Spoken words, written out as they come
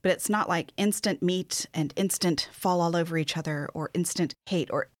but it's not like instant meet and instant fall all over each other or instant hate,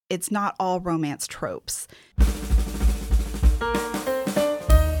 or it's not all romance tropes.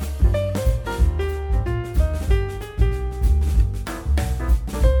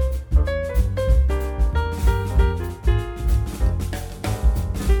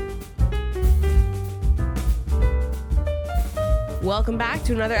 Welcome back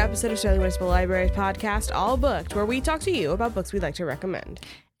to another episode of Sterling Municipal Library's podcast, All Booked, where we talk to you about books we'd like to recommend.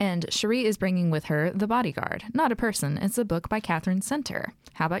 And Cherie is bringing with her The Bodyguard. Not a person, it's a book by Catherine Center.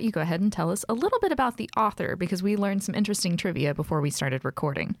 How about you go ahead and tell us a little bit about the author, because we learned some interesting trivia before we started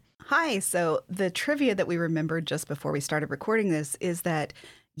recording. Hi, so the trivia that we remembered just before we started recording this is that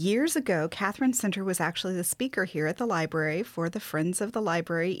years ago, Catherine Center was actually the speaker here at the library for the Friends of the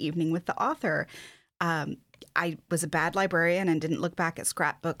Library Evening with the Author. I was a bad librarian and didn't look back at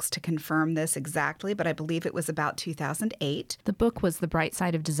scrapbooks to confirm this exactly, but I believe it was about 2008. The book was The Bright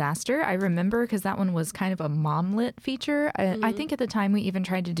Side of Disaster. I remember because that one was kind of a mom-lit feature. I think at the time we even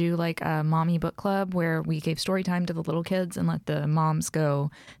tried to do like a mommy book club where we gave story time to the little kids and let the moms go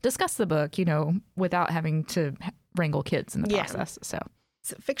discuss the book, you know, without having to wrangle kids in the process. So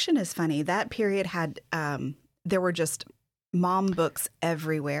fiction is funny. That period had, there were just mom books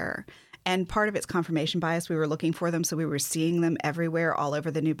everywhere. And part of it's confirmation bias. We were looking for them, so we were seeing them everywhere, all over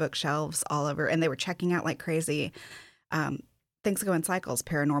the new bookshelves, all over. And they were checking out like crazy. Things go in cycles.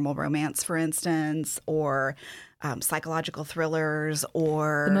 Paranormal romance, for instance, or psychological thrillers,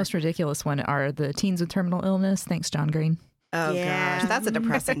 or... The most ridiculous one are the teens with terminal illness. Thanks, John Green. Oh, gosh. That's a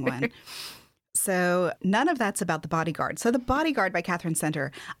depressing one. So none of that's about The Bodyguard. So The Bodyguard by Catherine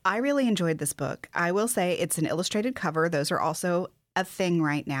Center. I really enjoyed this book. I will say it's an illustrated cover. Those are also a thing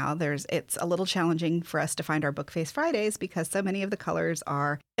right now. It's a little challenging for us to find our Bookface Fridays because so many of the colors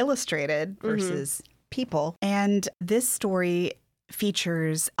are illustrated versus people. And this story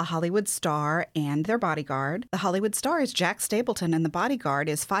features a Hollywood star and their bodyguard. The Hollywood star is Jack Stapleton, and the bodyguard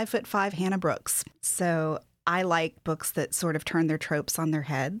is 5'5" Hannah Brooks. So I like books that sort of turn their tropes on their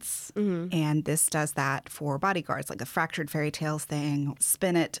heads, and this does that for bodyguards, like the fractured fairy tales thing,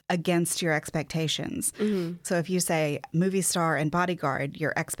 spin it against your expectations. So if you say movie star and bodyguard,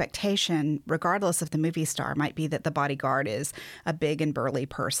 your expectation, regardless of the movie star, might be that the bodyguard is a big and burly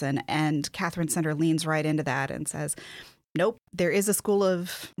person, and Catherine Center leans right into that and says, nope, there is a school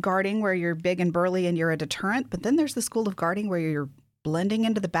of guarding where you're big and burly and you're a deterrent, but then there's the school of guarding where you're blending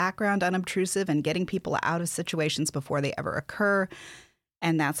into the background, unobtrusive, and getting people out of situations before they ever occur.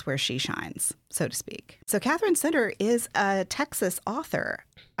 And that's where she shines, so to speak. So Catherine Center is a Texas author.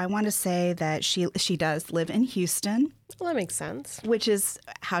 I want to say that she does live in Houston. Well, that makes sense. Which is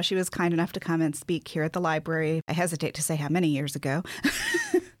how she was kind enough to come and speak here at the library. I hesitate to say how many years ago.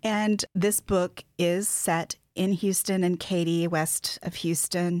 And this book is set in Houston and Katy, west of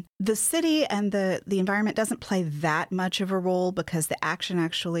Houston. The city and the environment doesn't play that much of a role because the action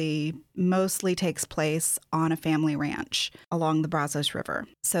actually mostly takes place on a family ranch along the Brazos River.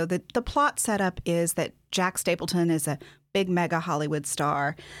 So the plot setup is that Jack Stapleton is a big mega Hollywood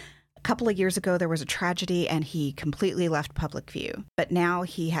star. A couple of years ago, there was a tragedy and he completely left public view. But now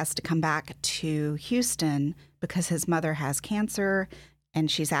he has to come back to Houston because his mother has cancer and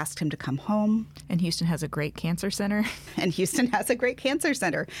she's asked him to come home. And Houston has a great cancer center.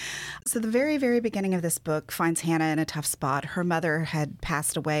 So the very, very beginning of this book finds Hannah in a tough spot. Her mother had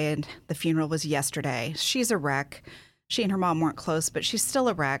passed away and the funeral was yesterday. She's a wreck. She and her mom weren't close, but she's still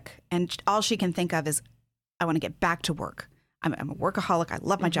a wreck. And all she can think of is, I want to get back to work. I'm a workaholic. I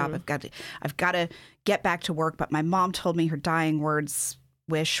love my job. I've got to get back to work. But my mom told me her dying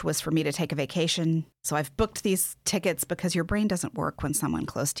wish was for me to take a vacation. So I've booked these tickets because your brain doesn't work when someone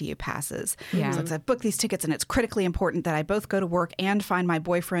close to you passes. Yeah. So I've booked these tickets and it's critically important that I both go to work and find my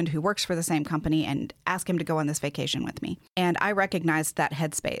boyfriend who works for the same company and ask him to go on this vacation with me. And I recognized that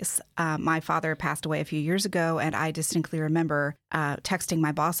headspace. My father passed away a few years ago and I distinctly remember texting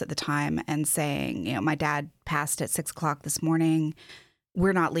my boss at the time and saying, you know, my dad passed at 6 o'clock this morning.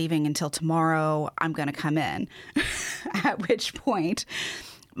 We're not leaving until tomorrow. I'm going to come in. At which point,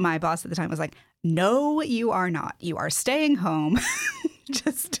 my boss at the time was like, no, you are not. You are staying home.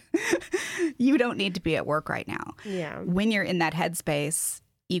 You don't need to be at work right now. Yeah. When you're in that headspace,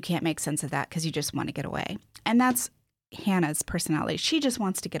 you can't make sense of that because you just want to get away. And that's Hannah's personality. She just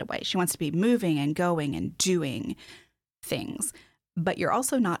wants to get away. She wants to be moving and going and doing things. But you're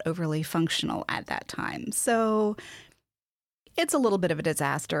also not overly functional at that time. So it's a little bit of a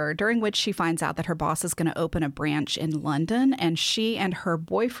disaster, during which she finds out that her boss is going to open a branch in London, and she and her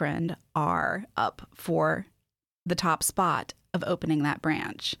boyfriend are up for the top spot. of opening that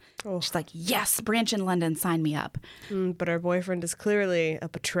branch. Oh. She's like, yes, branch in London, sign me up. But her boyfriend is clearly a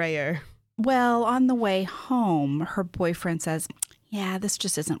betrayer. Well, on the way home, her boyfriend says, yeah, this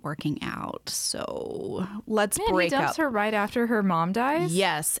just isn't working out. So let's break he dumps up. her right after her mom dies?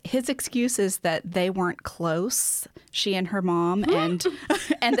 Yes. His excuse is that they weren't close, she and her mom, and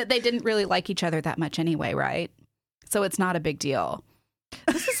and that they didn't really like each other that much anyway, right? So it's not a big deal.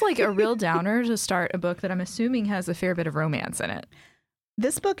 This is like a real downer to start a book that I'm assuming has a fair bit of romance in it.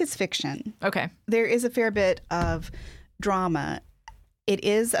 This book is fiction. Okay. There is a fair bit of drama. It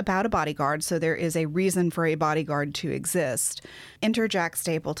is about a bodyguard, so there is a reason for a bodyguard to exist. Enter Jack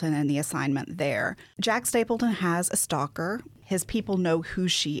Stapleton and the assignment there. Jack Stapleton has a stalker. His people know who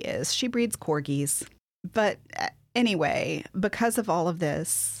she is. She breeds corgis. But anyway, because of all of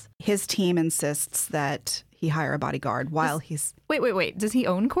this, his team insists that he hire a bodyguard while he's... Wait. Does he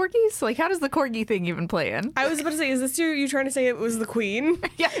own corgis? Like, how does the corgi thing even play in? I was about to say, is this you trying to say it was the queen?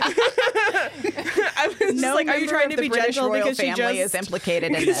 Yeah. I was just No like, are you member trying of to the be British gentle royal because she family just is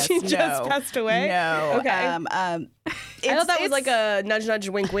implicated in because this? she just No. passed away? No. Okay. I thought that was like a nudge, nudge,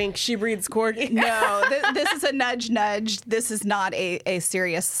 wink, wink. She breeds corgi. No, this is a nudge, nudge. This is not a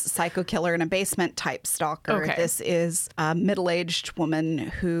serious psycho killer in a basement type stalker. Okay. This is a middle-aged woman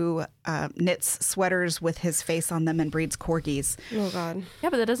who knits sweaters with his face on them and breeds corgis. Oh, God. Yeah,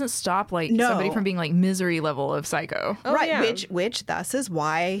 but that doesn't stop like No. somebody from being like misery level of psycho. Oh, right, yeah. which thus is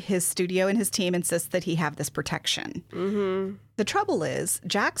why his studio and his team insist that he have this protection. Mm-hmm. The trouble is,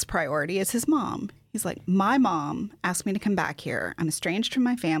 Jack's priority is his mom. He's like, my mom asked me to come back here. I'm estranged from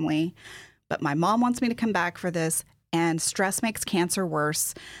my family, but my mom wants me to come back for this, and stress makes cancer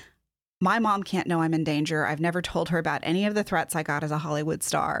worse. My mom can't know I'm in danger. I've never told her about any of the threats I got as a Hollywood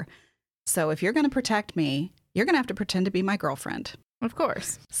star. So if you're going to protect me, you're going to have to pretend to be my girlfriend. Of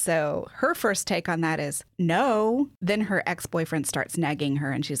course. So her first take on that is, no. Then her ex-boyfriend starts nagging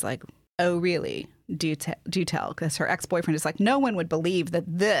her, and she's like, oh, really? Do tell. Because her ex-boyfriend is like, no one would believe that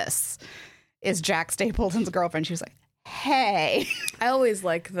this is Jack Stapleton's girlfriend. She was like, hey. I always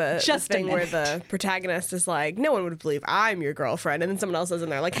like the Just a thing where minute. the protagonist is like, no one would believe I'm your girlfriend. And then someone else is in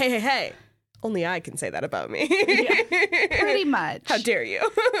there like, hey. Only I can say that about me. Pretty much. How dare you?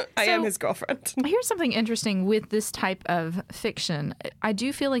 I am his girlfriend. Here's something interesting with this type of fiction. I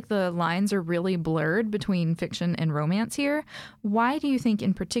do feel like the lines are really blurred between fiction and romance here. Why do you think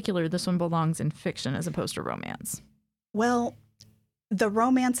in particular this one belongs in fiction as opposed to romance? Well, the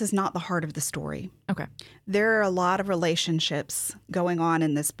romance is not the heart of the story. Okay. There are a lot of relationships going on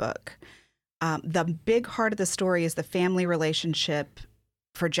in this book. The big heart of the story is the family relationship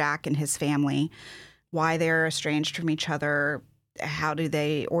for Jack and his family, why they're estranged from each other, how do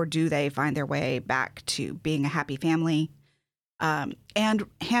they find their way back to being a happy family, and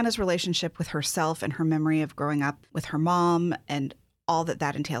Hannah's relationship with herself and her memory of growing up with her mom and all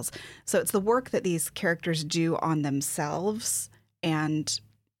that entails. So it's the work that these characters do on themselves and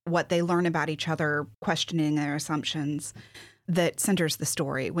what they learn about each other, questioning their assumptions, that centers the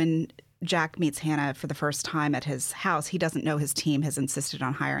story. When Jack meets Hannah for the first time at his house, he doesn't know his team has insisted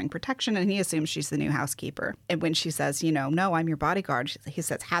on hiring protection, and he assumes she's the new housekeeper. And when she says, no, I'm your bodyguard, he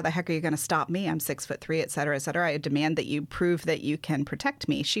says, how the heck are you going to stop me? I'm 6'3", et cetera, et cetera. I demand that you prove that you can protect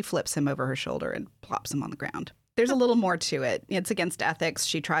me. She flips him over her shoulder and plops him on the ground. There's a little more to it. It's against ethics.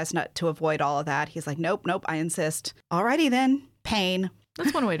 She tries not to avoid all of that. He's like, nope, I insist. Alrighty then, pain.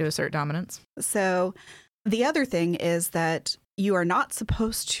 That's one way to assert dominance. So the other thing is that you are not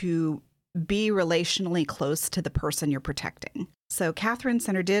supposed to be relationally close to the person you're protecting. So Catherine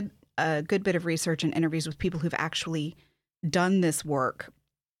Center did a good bit of research and interviews with people who've actually done this work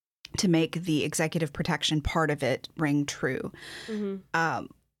to make the executive protection part of it ring true. Mm-hmm.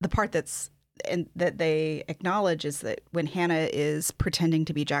 The part that they acknowledge is that when Hannah is pretending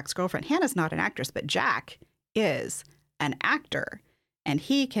to be Jack's girlfriend, Hannah's not an actress, but Jack is an actor. And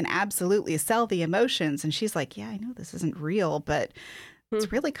he can absolutely sell the emotions. And she's like, yeah, I know this isn't real, but it's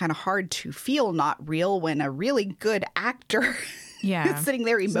really kind of hard to feel not real when a really good actor is sitting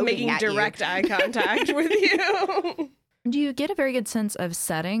there emoting making at direct you. eye contact with you. Do you get a very good sense of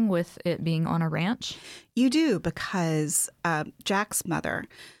setting with it being on a ranch? You do, because Jack's mother,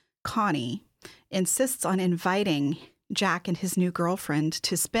 Connie, insists on inviting Jack and his new girlfriend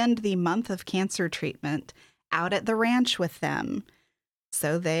to spend the month of cancer treatment out at the ranch with them.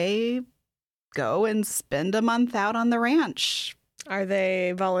 So they go and spend a month out on the ranch. Are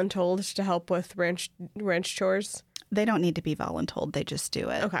they voluntold to help with ranch chores? They don't need to be voluntold. They just do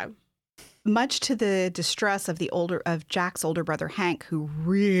it. Okay. Much to the distress of Jack's older brother, Hank, who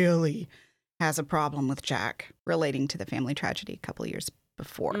really has a problem with Jack relating to the family tragedy a couple of years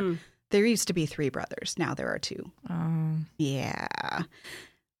before. There used to be 3 brothers. Now there are 2. Yeah.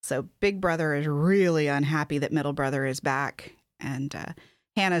 So big brother is really unhappy that middle brother is back. And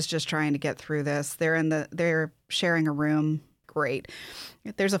Hannah's just trying to get through this. They're sharing a room. Great.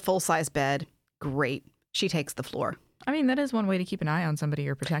 There's a full-size bed. Great. She takes the floor. I mean, that is one way to keep an eye on somebody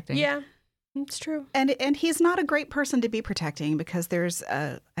you're protecting. Yeah, it's true. And he's not a great person to be protecting because there's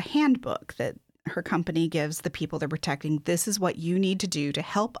a handbook that her company gives the people they're protecting. This is what you need to do to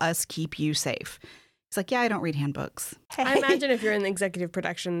help us keep you safe. He's like, yeah, I don't read handbooks. I imagine if you're in executive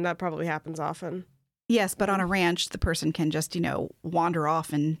protection, that probably happens often. Yes, but on a ranch, the person can just, wander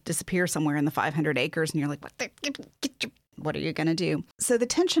off and disappear somewhere in the 500 acres. And you're like, what are you going to do? So the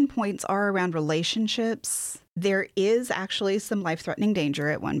tension points are around relationships. There is actually some life-threatening danger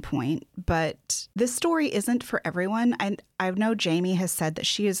at one point, but this story isn't for everyone. I know Jamie has said that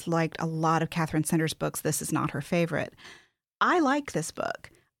she has liked a lot of Catherine Center's books. This is not her favorite. I like this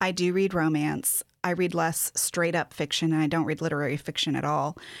book. I do read romance. I read less straight-up fiction, and I don't read literary fiction at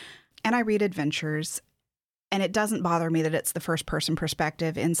all. And I read adventures, and it doesn't bother me that it's the first-person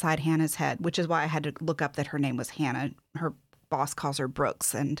perspective inside Hannah's head, which is why I had to look up that her name was Hannah. Her boss calls her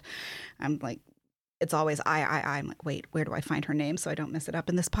Brooks, and I'm like, it's always I. I'm like, wait, where do I find her name so I don't mess it up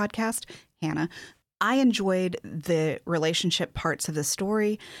in this podcast? Hannah. I enjoyed the relationship parts of the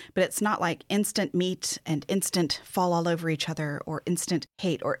story, but it's not like instant meet and instant fall all over each other or instant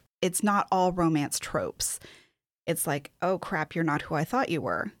hate, or it's not all romance tropes. It's like, oh, crap, you're not who I thought you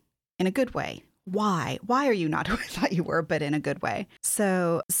were. In a good way. Why? Why are you not who I thought you were, but in a good way?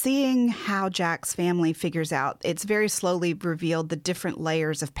 So seeing how Jack's family figures out, it's very slowly revealed the different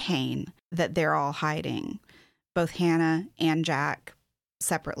layers of pain that they're all hiding. Both Hannah and Jack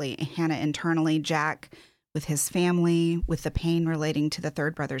separately. Hannah internally, Jack with his family, with the pain relating to the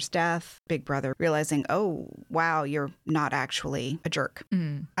third brother's death. Big brother realizing, oh, wow, you're not actually a jerk.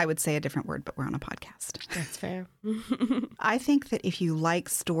 I would say a different word, but we're on a podcast. That's fair. I think that if you like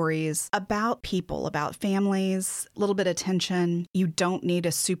stories about people, about families, a little bit of tension, you don't need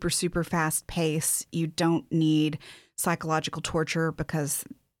a super, super fast pace. You don't need psychological torture because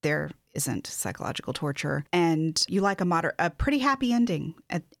there isn't psychological torture. And you like a pretty happy ending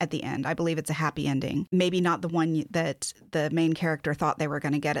at the end. I believe it's a happy ending. Maybe not the one that the main character thought they were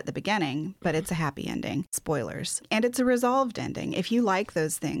going to get at the beginning, but it's a happy ending. Spoilers. And it's a resolved ending. If you like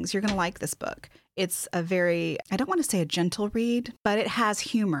those things, you're going to like this book. It's a very, I don't want to say a gentle read, but it has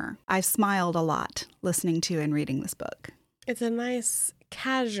humor. I've smiled a lot listening to and reading this book. It's a nice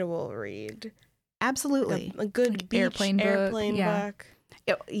casual read. Absolutely. A good Like beach airplane book.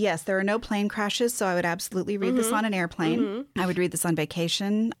 Yes, there are no plane crashes, so I would absolutely read this on an airplane. I would read this on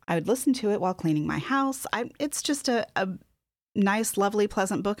vacation. I would listen to it while cleaning my house. It's just a nice, lovely,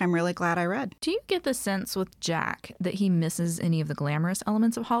 pleasant book I'm really glad I read. Do you get the sense with Jack that he misses any of the glamorous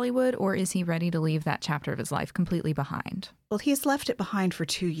elements of Hollywood, or is he ready to leave that chapter of his life completely behind? Well, he's left it behind for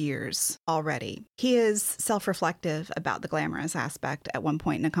 2 years already. He is self-reflective about the glamorous aspect at one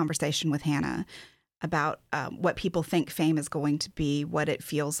point in a conversation with Hannah about what people think fame is going to be, what it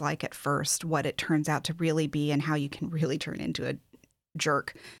feels like at first, what it turns out to really be, and how you can really turn into a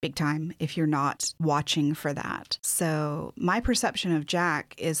jerk big time if you're not watching for that. So my perception of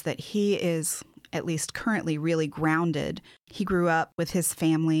Jack is that he is, at least currently, really grounded. He grew up with his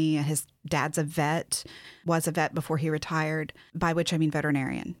family. His dad's a vet, was a vet before he retired, by which I mean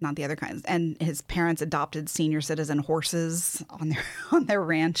veterinarian, not the other kinds. And his parents adopted senior citizen horses on their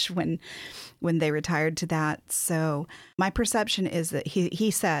ranch when they retired to that. So my perception is that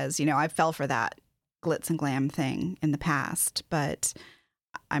he says, I fell for that glitz and glam thing in the past, but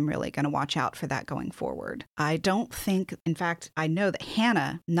I'm really going to watch out for that going forward. I don't think, in fact, I know that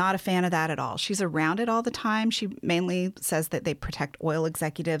Hannah, not a fan of that at all. She's around it all the time. She mainly says that they protect oil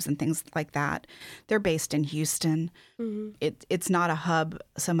executives and things like that. They're based in Houston. It's not a hub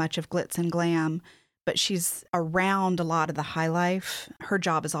so much of glitz and glam, but she's around a lot of the high life. Her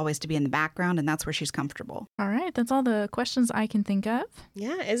job is always to be in the background, and that's where she's comfortable. All right, that's all the questions I can think of.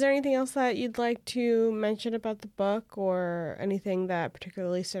 Yeah. Is there anything else that you'd like to mention about the book or anything that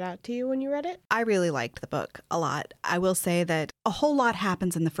particularly stood out to you when you read it? I really liked the book a lot. I will say that a whole lot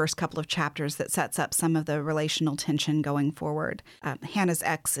happens in the first couple of chapters that sets up some of the relational tension going forward. Hannah's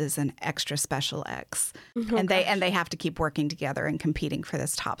ex is an extra special ex, and they have to keep working together and competing for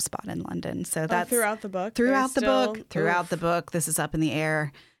this top spot in London. So that's throughout the book. Throughout the book, this is up in the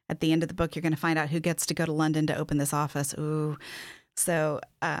air. At the end of the book, you're going to find out who gets to go to London to open this office. Ooh. So,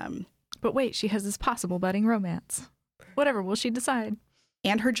 But wait, she has this possible budding romance. Whatever will she decide?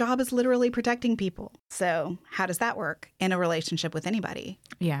 And her job is literally protecting people. So how does that work in a relationship with anybody?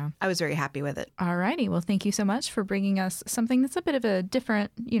 Yeah. I was very happy with it. All righty. Well, thank you so much for bringing us something that's a bit of a different,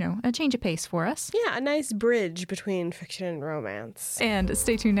 a change of pace for us. Yeah, a nice bridge between fiction and romance. And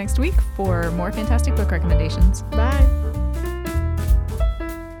stay tuned next week for more fantastic book recommendations. Bye.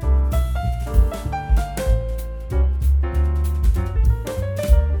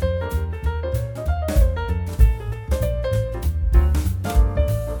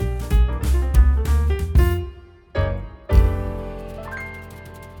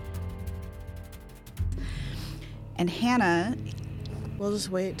 And Hannah... We'll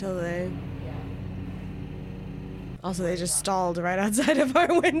just wait till they... Also, they just stalled right outside of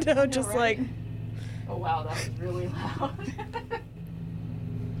our window, just right? Oh, wow, that was really loud.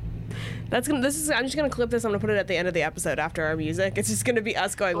 I'm just gonna clip this. I'm gonna put it at the end of the episode after our music. It's just gonna be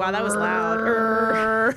us going, wow, that was loud.